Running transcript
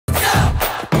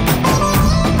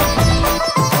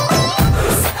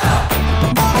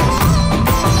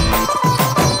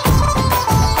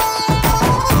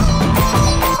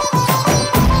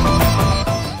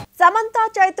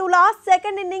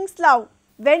Second innings love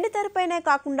వెండితెరపైనే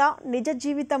కాకుండా నిజ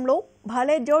జీవితంలో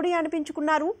భలే జోడీ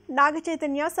అనిపించుకున్నారు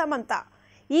నాగచైతన్య సమంత.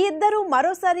 ఈ ఇద్దరు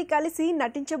మరోసారి కలిసి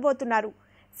నటించబోతున్నారు.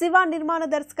 శివ నిర్మాణ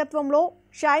దర్శకత్వంలో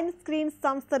షైన్ స్క్రీన్స్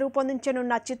సంస్థ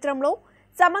రూపొందించనున్న చిత్రంలో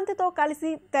సమంతతో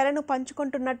కలిసి తెరను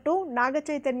పంచుకుంటున్నట్టు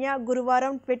నాగచైతన్య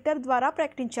గురువారం ట్విట్టర్ ద్వారా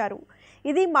ప్రకటించారు.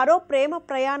 ఇది మరో ప్రేమ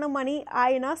ప్రయాణం అని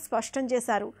ఆయన స్పష్టం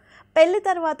చేశారు. పెళ్లి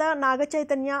తర్వాత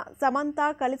నాగచైతన్య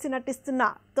సమంత కలిసి నటిస్తున్న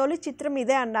తొలి చిత్రం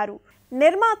ఇదే అన్నారు.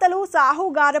 నిర్మాతలు సాహు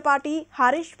గారపాటి,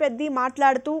 హరీష్ పెద్ది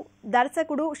మాట్లాడుతూ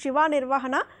దర్శకుడు శివ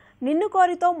నిర్వహణ నిన్ను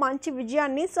కోరితో మంచి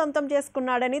విజయాన్ని సొంతం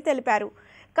చేసుకున్నాడని తెలిపారు.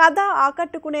 కథ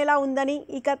ఆకట్టుకునేలా ఉందని,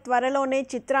 ఇక త్వరలోనే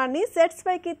చిత్రాన్ని సెట్స్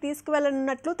పైకి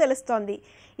తీసుకువెళ్లనున్నట్లు తెలుస్తోంది.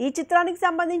 ఈ చిత్రానికి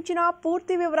సంబంధించిన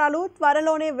పూర్తి వివరాలు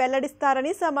త్వరలోనే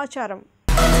వెల్లడిస్తారని సమాచారం.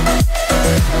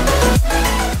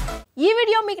 ఈ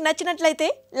వీడియో మీకు నచ్చినట్లయితే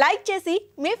లైక్ చేసి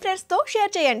మీ ఫ్రెండ్స్తో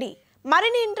షేర్ చేయండి.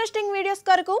 మరిన్ని ఇంట్రెస్టింగ్ వీడియోస్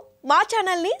కొరకు మా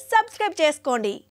ఛానల్ని సబ్స్క్రైబ్ చేసుకోండి.